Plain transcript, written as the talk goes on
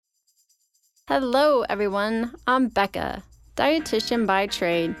Hello, everyone. I'm Becca, dietitian by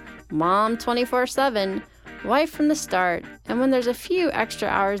trade, mom 24/7, wife from the start, and when there's a few extra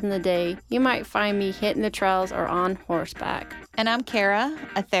hours in the day, you might find me hitting the trails or on horseback. And I'm Kara,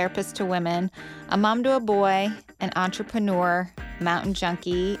 a therapist to women, a mom to a boy, an entrepreneur, mountain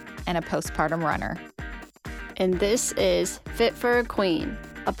junkie, and a postpartum runner. And this is Fit for a Queen,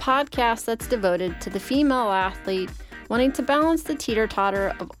 a podcast that's devoted to the female athlete wanting to balance the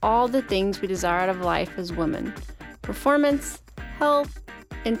teeter-totter of all the things we desire out of life as women: performance, health,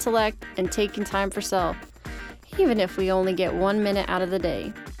 intellect, and taking time for self, even if we only get 1 minute out of the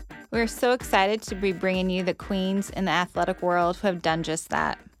day. We're so excited to be bringing you the queens in the athletic world who have done just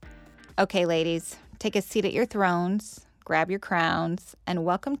that. Okay, ladies, take a seat at your thrones, grab your crowns, and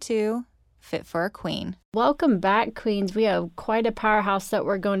welcome to Fit for a Queen. Welcome back, queens. We have quite a powerhouse that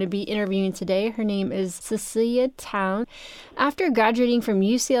we're going to be interviewing today. Her name is Cecilia Town. After graduating from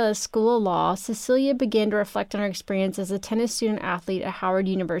UCLA School of Law, Cecilia began to reflect on her experience as a tennis student athlete at Howard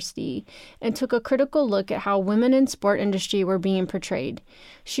University and took a critical look at how women in sport industry were being portrayed.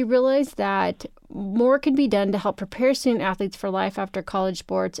 She realized that more could be done to help prepare student athletes for life after college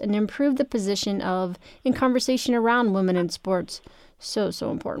sports and improve the position of and conversation around women in sports. So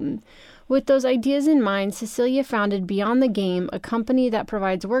important. With those ideas in mind, Cecilia founded Beyond the Game, a company that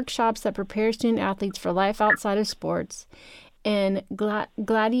provides workshops that prepare student athletes for life outside of sports, and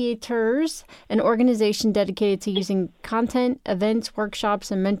Gladiators, an organization dedicated to using content, events,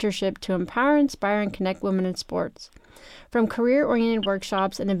 workshops, and mentorship to empower, inspire, and connect women in sports. From career-oriented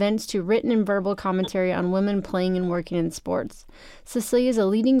workshops and events to written and verbal commentary on women playing and working in sports. Cecilia is a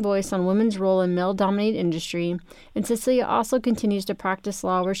leading voice on women's role in male-dominated industry, and Cecilia also continues to practice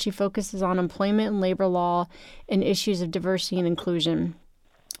law where she focuses on employment and labor law and issues of diversity and inclusion.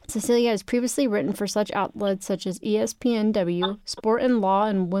 Cecilia has previously written for such outlets such as ESPNW, Sport and Law,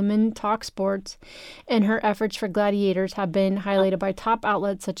 and Women Talk Sports, and her efforts for Gladiators have been highlighted by top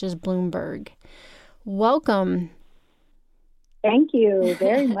outlets such as Bloomberg. Welcome. Thank you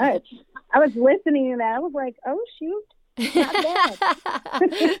very much. I was listening to that. I was like, oh, shoot, not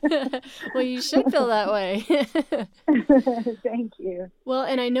bad. Well, you should feel that way. Thank you. Well,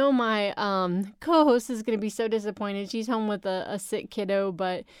 and I know my co-host is going to be so disappointed. She's home with a sick kiddo,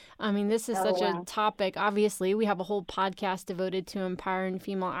 but I mean, this is such a topic. Obviously, we have a whole podcast devoted to empowering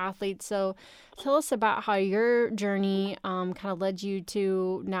female athletes. So tell us about how your journey kind of led you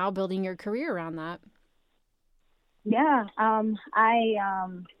to now building your career around that. Yeah, I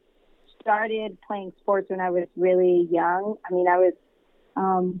started playing sports when I was really young. I mean, I was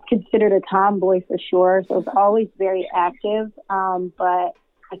considered a tomboy for sure, so I was always very active. But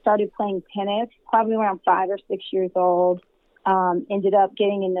I started playing tennis probably around 5 or 6 years old. Ended up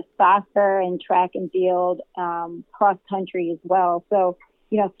getting into soccer and track and field, cross country as well. So,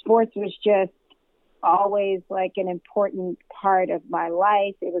 sports was just always like an important part of my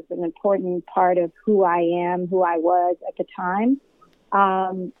life. It was an important part of who I am, who I was at the time.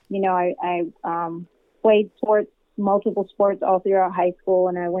 I played sports, multiple sports all throughout high school.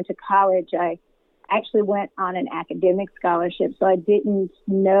 And I went to college. I actually went on an academic scholarship. So I didn't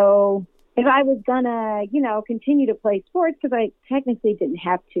know if I was going to, continue to play sports because I technically didn't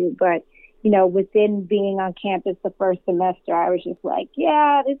have to. But, within being on campus the first semester, I was just like,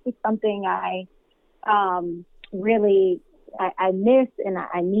 yeah, this is something I miss and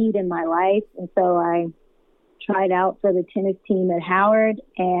I need in my life. And so I tried out for the tennis team at Howard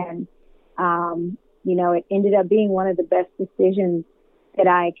and, it ended up being one of the best decisions that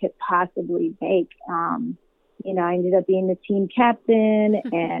I could possibly make. I ended up being the team captain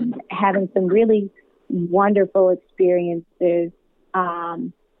and having some really wonderful experiences,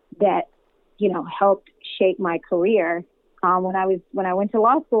 that, helped shape my career. When I went to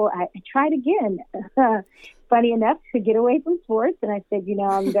law school, I tried again, funny enough, to get away from sports. And I said,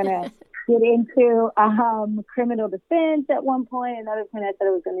 I'm going to get into criminal defense at one point. Another point, I said I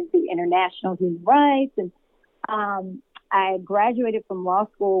was going to do international human rights. And I graduated from law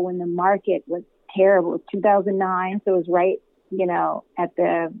school when the market was terrible. It was 2009, so it was right, at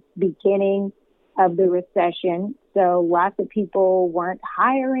the beginning of the recession. So lots of people weren't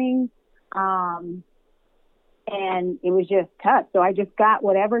hiring. And it was just tough. So I just got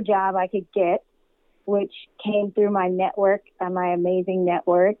whatever job I could get, which came through my network, my amazing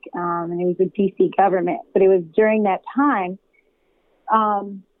network. And it was with DC government. But it was during that time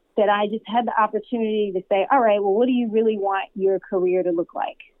that I just had the opportunity to say, all right, well, what do you really want your career to look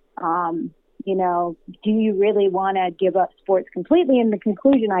like? Do you really want to give up sports completely? And the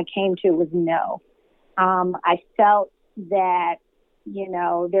conclusion I came to was no. I felt that,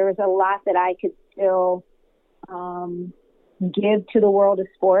 there was a lot that I could still give to the world of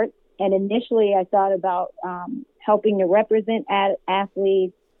sports And initially I thought about helping to represent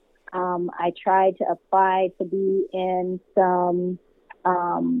athletes. I tried to apply to be in some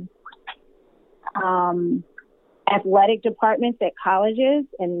athletic departments at colleges,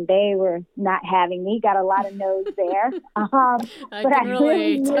 and they were not having me. Got a lot of no's there. I can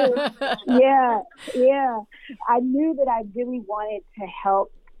relate. Yeah. I knew that I really wanted to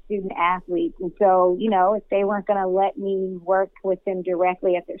help student athletes. And so, if they weren't going to let me work with them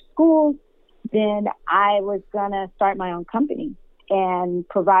directly at their schools, then I was going to start my own company and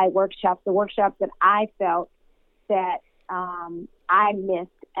provide workshops, the workshops that I felt that I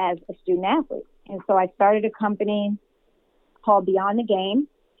missed as a student athlete. And so I started a company called Beyond the Game,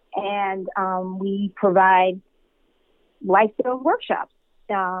 and we provide life skills workshops.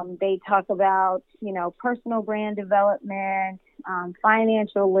 They talk about, personal brand development,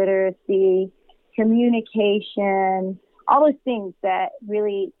 financial literacy, communication, all those things that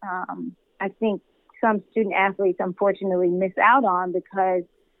really, I think some student athletes unfortunately miss out on because,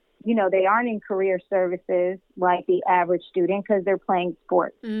 they aren't in career services like the average student because they're playing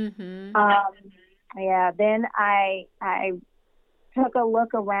sports. Mm-hmm. Then I took a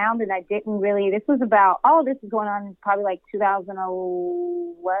look around and I didn't really, this is going on probably like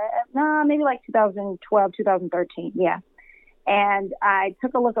 2011, maybe like 2012, 2013. Yeah. And I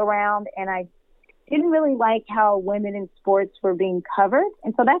took a look around and I didn't really like how women in sports were being covered.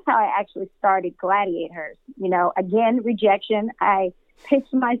 And so that's how I actually started Gladiators. Again, rejection. I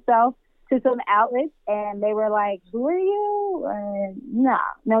pitched myself to some outlets and they were like, who are you?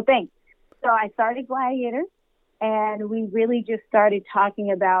 No, thanks. So I started Gladiators, and we really just started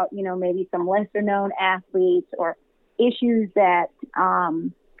talking about, maybe some lesser known athletes or issues that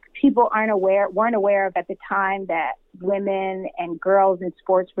people weren't aware of at the time that women and girls in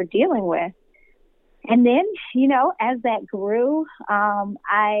sports were dealing with. And then, as that grew,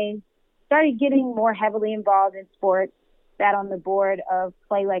 I started getting more heavily involved in sports, sat on the board of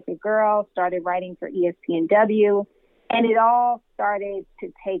Play Like a Girl, started writing for ESPNW, and it all started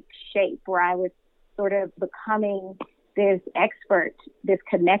to take shape where I was sort of becoming this expert, this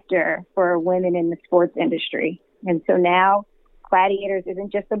connector for women in the sports industry. And so now Gladiators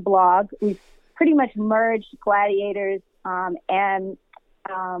isn't just a blog. We've pretty much merged Gladiators and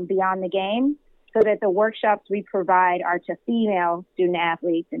Beyond the Game so that the workshops we provide are to female student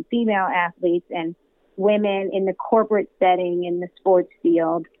athletes and female athletes and women in the corporate setting in the sports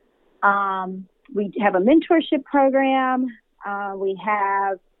field. We have a mentorship program. We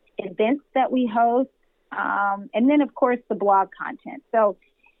have events that we host. And then, of course, the blog content. So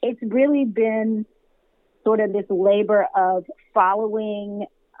it's really been sort of this labor of following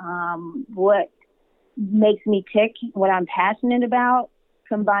what makes me tick, what I'm passionate about,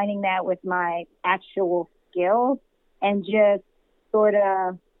 combining that with my actual skills, and just sort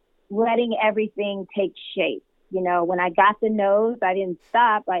of letting everything take shape. When I got the no's, I didn't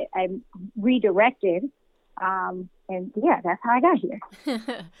stop. I redirected. And that's how I got here.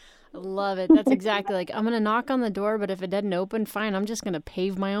 Love it. That's exactly I'm going to knock on the door, but if it doesn't open, fine. I'm just going to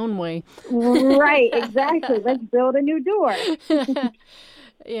pave my own way. Right. Exactly. Let's build a new door.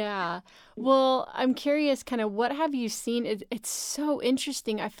 Yeah. Well, I'm curious, kind of what have you seen? It's so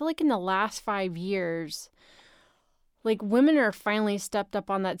interesting. I feel like in the last 5 years, women are finally stepped up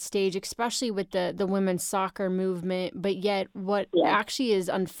on that stage, especially with the women's soccer movement. But yet what actually is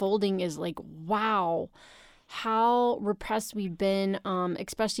unfolding is wow, how repressed we've been.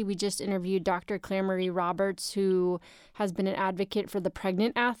 Especially we just interviewed Dr. Claire Marie Roberts, who has been an advocate for the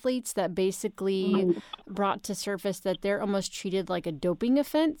pregnant athletes that basically brought to surface that they're almost treated like a doping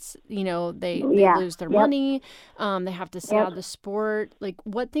offense. They lose their money. They have to stay out of the sport.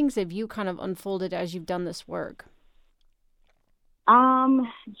 What things have you kind of unfolded as you've done this work?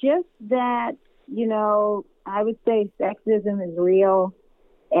 Just that, I would say sexism is real,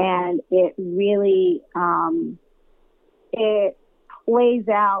 and it really, it plays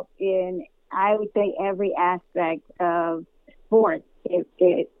out in, I would say, every aspect of sports.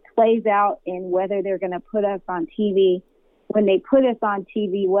 It plays out in whether they're going to put us on TV. When they put us on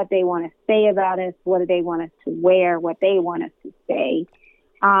TV, what they want to say about us, what do they want us to wear, what they want us to say.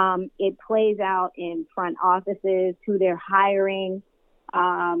 It plays out in front offices, who they're hiring,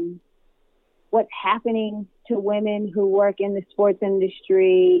 what's happening to women who work in the sports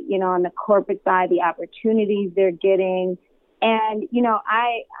industry, on the corporate side, the opportunities they're getting. And,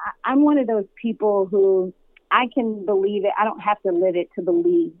 I'm one of those people who I can believe it. I don't have to live it to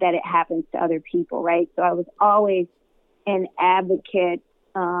believe that it happens to other people, right? So I was always an advocate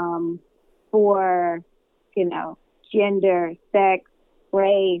for, gender, sex,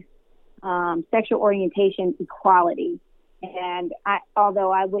 race, sexual orientation, equality.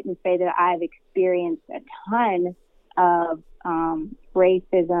 Although I wouldn't say that I've experienced a ton of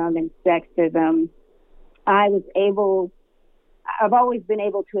racism and sexism, I've always been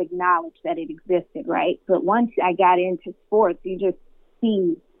able to acknowledge that it existed, right? But once I got into sports, you just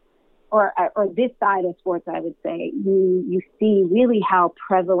see, or this side of sports, I would say, you see really how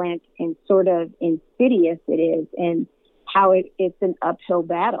prevalent and sort of insidious it is, and how it's an uphill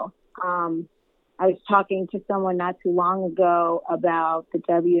battle. I was talking to someone not too long ago about the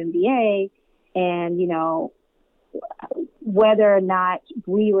WNBA and, whether or not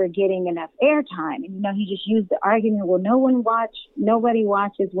we were getting enough airtime. And, he just used the argument, well, nobody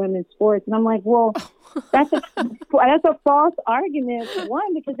watches women's sports. And I'm like, well, that's a false argument.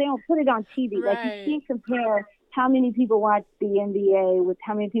 One, because they don't put it on TV. Right. Like, you can't compare how many people watch the NBA with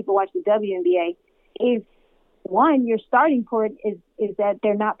how many people watch the WNBA. If one, your starting point is that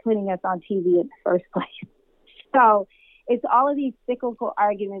they're not putting us on TV in the first place. So it's all of these cyclical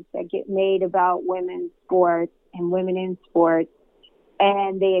arguments that get made about women's sports and women in sports,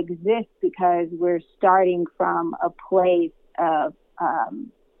 and they exist because we're starting from a place of,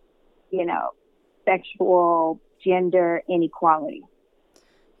 sexual, gender inequality.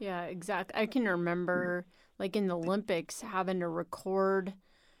 Yeah, exactly. I can remember, like, in the Olympics, having to record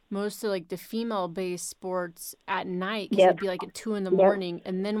most of, like, the female-based sports at night, because it'd be, like, at 2 in the morning,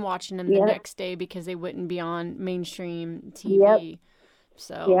 and then watching them the next day because they wouldn't be on mainstream TV.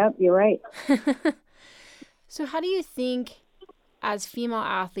 So. Yep, you're right. So how do you think, as female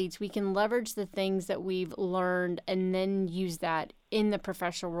athletes, we can leverage the things that we've learned and then use that in the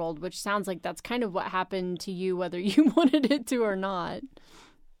professional world, which sounds like that's kind of what happened to you, whether you wanted it to or not?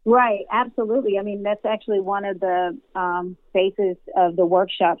 Right, absolutely. I mean, that's actually one of the bases of the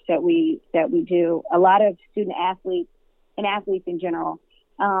workshops that we do. A lot of student athletes and athletes in general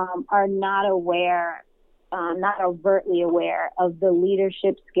are not aware, not overtly aware of the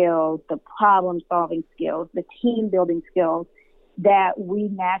leadership skills, the problem-solving skills, the team-building skills that we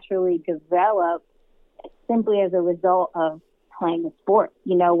naturally develop simply as a result of playing a sport.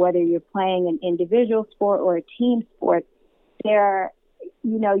 Whether you're playing an individual sport or a team sport, you're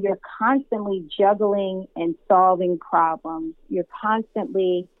constantly juggling and solving problems. You're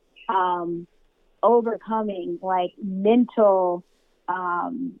constantly overcoming like mental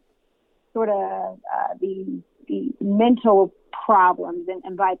the mental problems.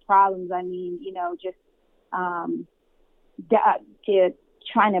 And by problems, I mean, just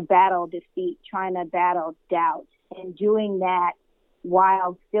trying to battle defeat, trying to battle doubt, and doing that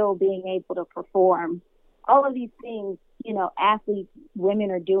while still being able to perform. All of these things, athletes,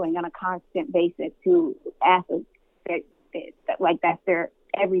 women are doing on a constant basis to athletes that's their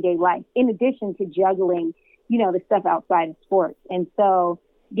everyday life, in addition to juggling, the stuff outside of sports. And so,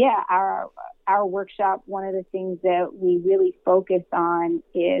 our workshop, one of the things that we really focus on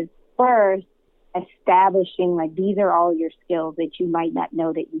is first establishing, like, these are all your skills that you might not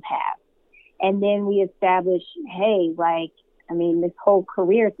know that you have. And then we establish, hey, this whole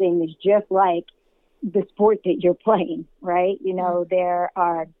career thing is just like the sport that you're playing, right? There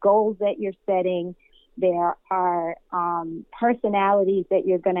are goals that you're setting. There are personalities that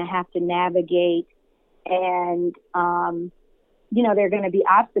you're going to have to navigate. And, there are going to be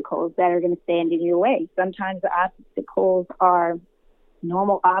obstacles that are going to stand in your way. Sometimes the obstacles are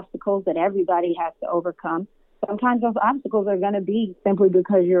normal obstacles that everybody has to overcome. Sometimes those obstacles are going to be simply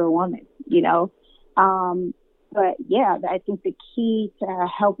because you're a woman, But I think the key to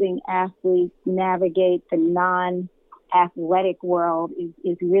helping athletes navigate the non-athletic world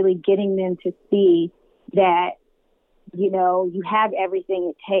is really getting them to see that, you have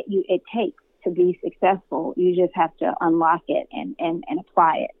everything it takes to be successful. You just have to unlock it and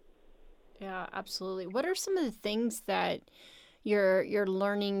apply it. Yeah, absolutely. What are some of the things that you're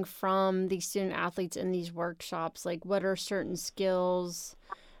learning from these student athletes in these workshops? Like, what are certain skills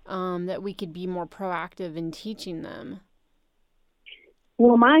that we could be more proactive in teaching them?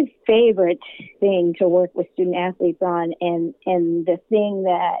 Well, my favorite thing to work with student athletes on, and the thing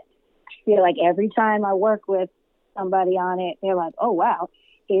that I feel like every time I work with somebody on it, they're like, oh, wow,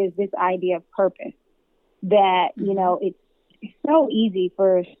 is this idea of purpose. That, it's so easy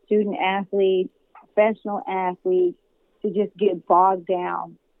for student athletes, professional athletes to just get bogged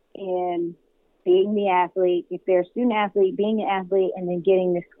down in being the athlete, if they're a student athlete, being an athlete, and then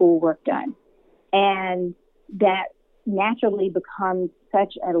getting the schoolwork done. And that naturally becomes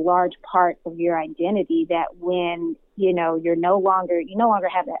such a large part of your identity that when, you no longer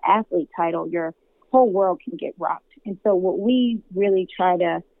have the athlete title, your whole world can get rocked. And so what we really try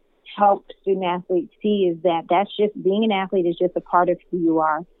to help student athletes see is that that's just, being an athlete is just a part of who you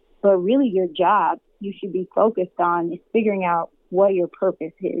are. But really your job you should be focused on is figuring out what your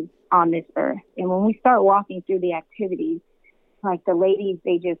purpose is on this earth. And when we start walking through the activities, like the ladies,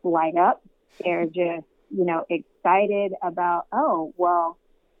 they just light up. They're just, excited about, oh, well,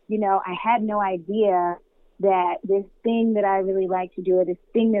 I had no idea that this thing that I really like to do, or this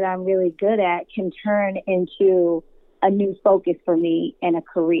thing that I'm really good at, can turn into a new focus for me and a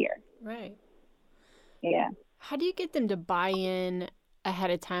career. Right. Yeah. How do you get them to buy in ahead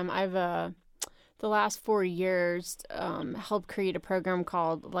of time? I've the last 4 years helped create a program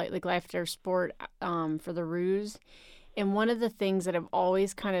called like Life After Sport for the Ruse. And one of the things that I've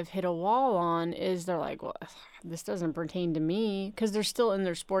always kind of hit a wall on is they're like, well, this doesn't pertain to me, because they're still in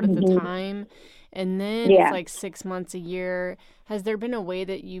their sport at the time. And then it's like 6 months, a year. Has there been a way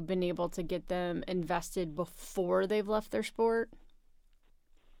that you've been able to get them invested before they've left their sport?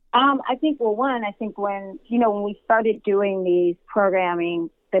 I think when we started doing the programming,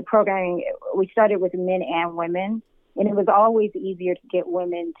 we started with men and women, and it was always easier to get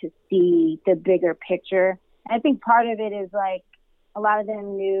women to see the bigger picture. I think part of it is like a lot of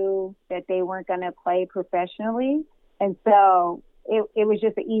them knew that they weren't going to play professionally. And so it was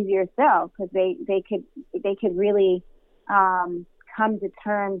just an easier sell, because they could really come to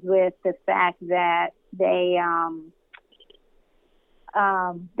terms with the fact that that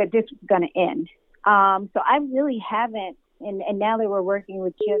this was going to end. So I really haven't, and now that we're working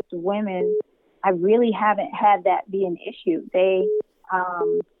with just women, I really haven't had that be an issue.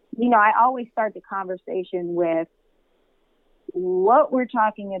 I always start the conversation with what we're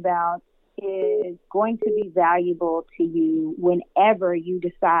talking about is going to be valuable to you whenever you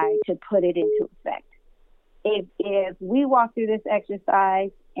decide to put it into effect. If we walk through this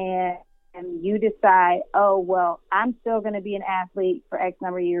exercise and you decide, oh, well, I'm still going to be an athlete for X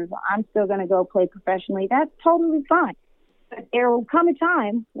number of years, or I'm still going to go play professionally, that's totally fine. But there will come a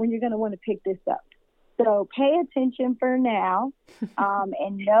time when you're going to want to pick this up. So pay attention for now,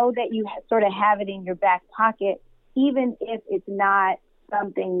 and know that you sort of have it in your back pocket, even if it's not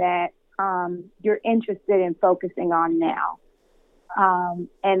something that you're interested in focusing on now. And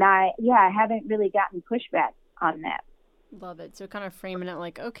I haven't really gotten pushback on that. Love it. So kind of framing it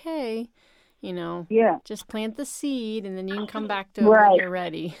like, okay, just plant the seed, and then you can come back to it when you're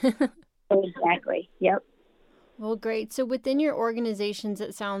ready. Exactly. Yep. Well, great. So within your organizations,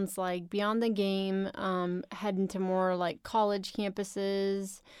 it sounds like Beyond the Game, heading to more like college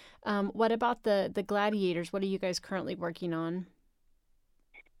campuses. What about the Gladiators? What are you guys currently working on?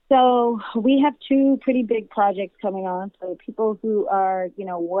 So we have 2 pretty big projects coming on. So people who are,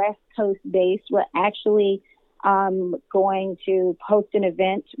 West Coast based, we're actually going to host an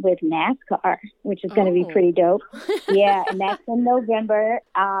event with NASCAR, which is going to be pretty dope. Yeah, and that's in November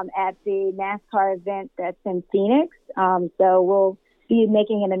at the NASCAR event that's in Phoenix. So we'll be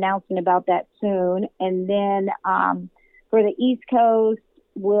making an announcement about that soon. And then for the East Coast,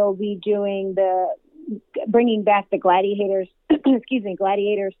 we'll be bringing back the Gladiators,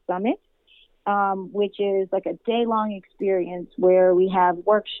 Gladiators Summit, which is like a day-long experience where we have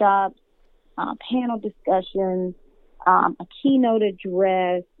workshops, panel discussions, a keynote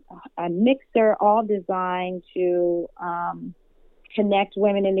address, a mixer, all designed to connect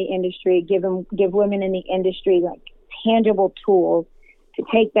women in the industry, give women in the industry like tangible tools to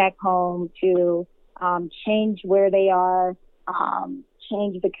take back home, to change where they are,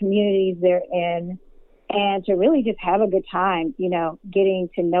 change the communities they're in, and to really just have a good time, getting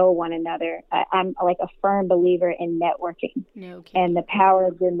to know one another. I'm like a firm believer in networking and the power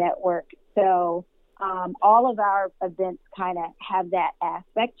of the network. So all of our events kind of have that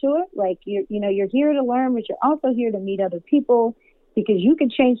aspect to it. Like, you're here to learn, but you're also here to meet other people, because you can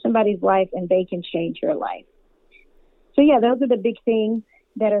change somebody's life and they can change your life. So, yeah, those are the big things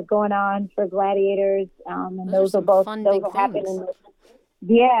that are going on for Gladiators. And those will happen.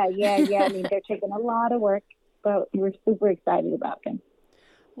 Yeah. I mean, they're taking a lot of work, but we're super excited about them.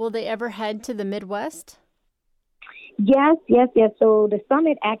 Will they ever head to the Midwest? Yes. So the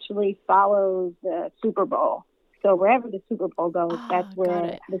summit actually follows the Super Bowl. So wherever the Super Bowl goes, that's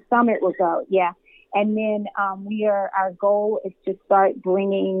where the summit will go. Yeah. And then our goal is to start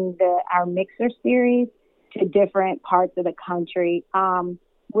bringing our mixer series to different parts of the country.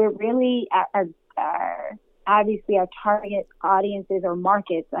 We're really, obviously our target audiences or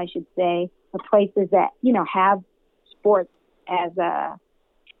markets, I should say, are places that, have sports as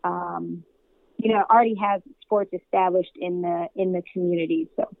already has sports established in the community.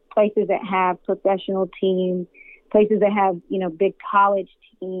 So places that have professional teams, places that have, big college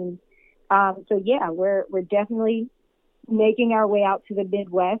teams. We're definitely making our way out to the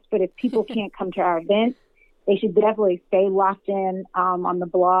Midwest, but if people can't come to our event, they should definitely stay locked in on the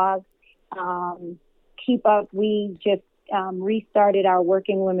blog. keep up, we just restarted our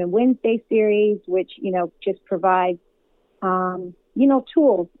Working Women Wednesday series, which, just provides,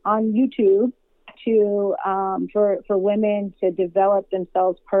 tools on YouTube to for women to develop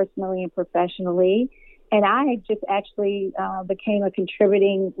themselves personally and professionally. And I just actually became a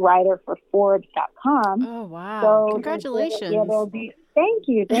contributing writer for Forbes.com. Oh, wow. So congratulations. Thank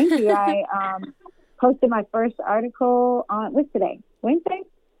you. I posted my first article on, what's today? Wednesday?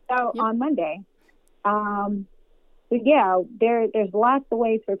 So Yep. on Monday. But yeah, there's lots of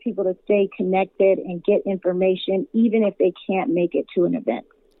ways for people to stay connected and get information, even if they can't make it to an event.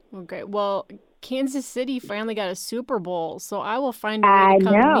 Okay. Well, Kansas City finally got a Super Bowl, so I will find a way to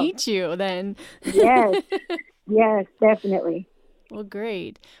come meet you then. Yes. Yes, definitely. Well,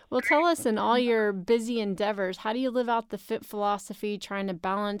 great. Well, tell us, in all your busy endeavors, how do you live out the FIT philosophy, trying to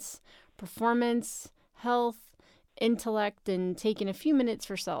balance performance, health, intellect, and taking a few minutes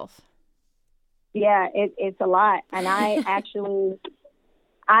for self? Yeah, it's a lot. And I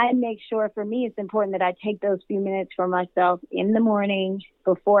make sure, for me, it's important that I take those few minutes for myself in the morning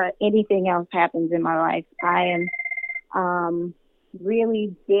before anything else happens in my life. I am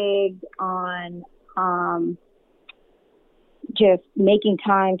really big on just making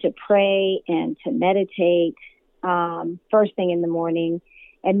time to pray and to meditate first thing in the morning.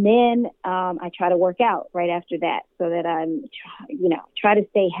 And then I try to work out right after that so that I'm, try to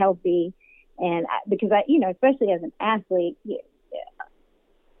stay healthy. And because especially as an athlete,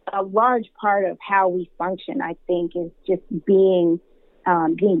 a large part of how we function, I think, is just being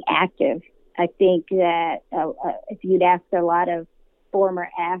active. I think that if you'd ask a lot of former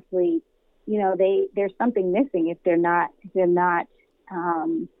athletes, there's something missing if they're not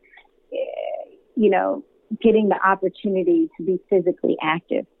getting the opportunity to be physically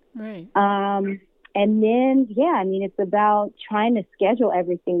active. Right. And then, it's about trying to schedule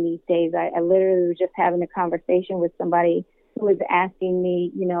everything these days. I literally was just having a conversation with somebody who was asking me,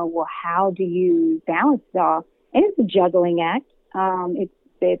 well, how do you balance it all? And it's a juggling act.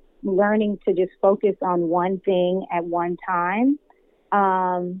 It's learning to just focus on one thing at one time,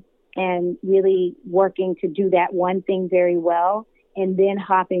 and really working to do that one thing very well, and then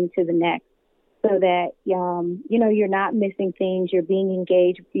hopping to the next, so that, you're not missing things. You're being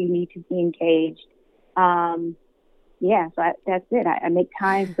engaged if you need to be engaged. So that's it. I make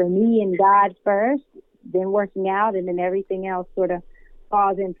time for me and God first, then working out, and then everything else sort of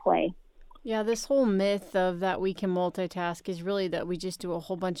falls in play. Yeah, this whole myth of that we can multitask is really that we just do a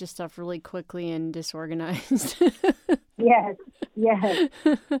whole bunch of stuff really quickly and disorganized. Yes.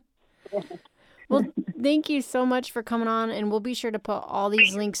 Well, thank you so much for coming on, and we'll be sure to put all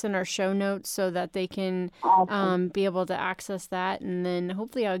these links in our show notes so that they can be able to access that, and then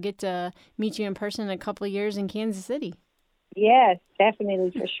hopefully I'll get to meet you in person in a couple of years in Kansas City. Yes,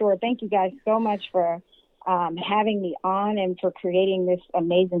 definitely, for sure. Thank you guys so much for having me on and for creating this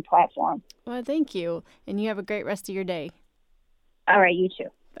amazing platform. Well, thank you, and you have a great rest of your day. All right, you too.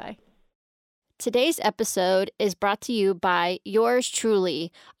 Bye. Today's episode is brought to you by yours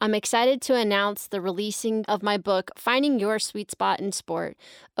truly. I'm excited to announce the releasing of my book, Finding Your Sweet Spot in Sport,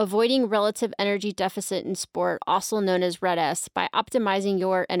 Avoiding Relative Energy Deficit in Sport, also known as RED-S, by optimizing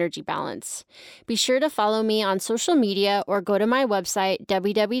your energy balance. Be sure to follow me on social media or go to my website,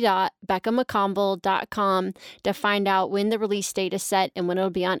 www.beccamccombel.com, to find out when the release date is set and when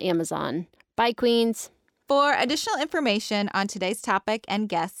it'll be on Amazon. Bye, Queens. For additional information on today's topic and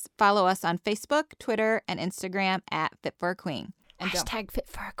guests, follow us on Facebook, Twitter, and Instagram at Fit for a Queen. And Hashtag Fit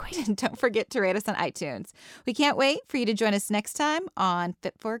for a Queen. Don't forget to rate us on iTunes. We can't wait for you to join us next time on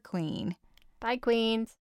Fit for a Queen. Bye, Queens.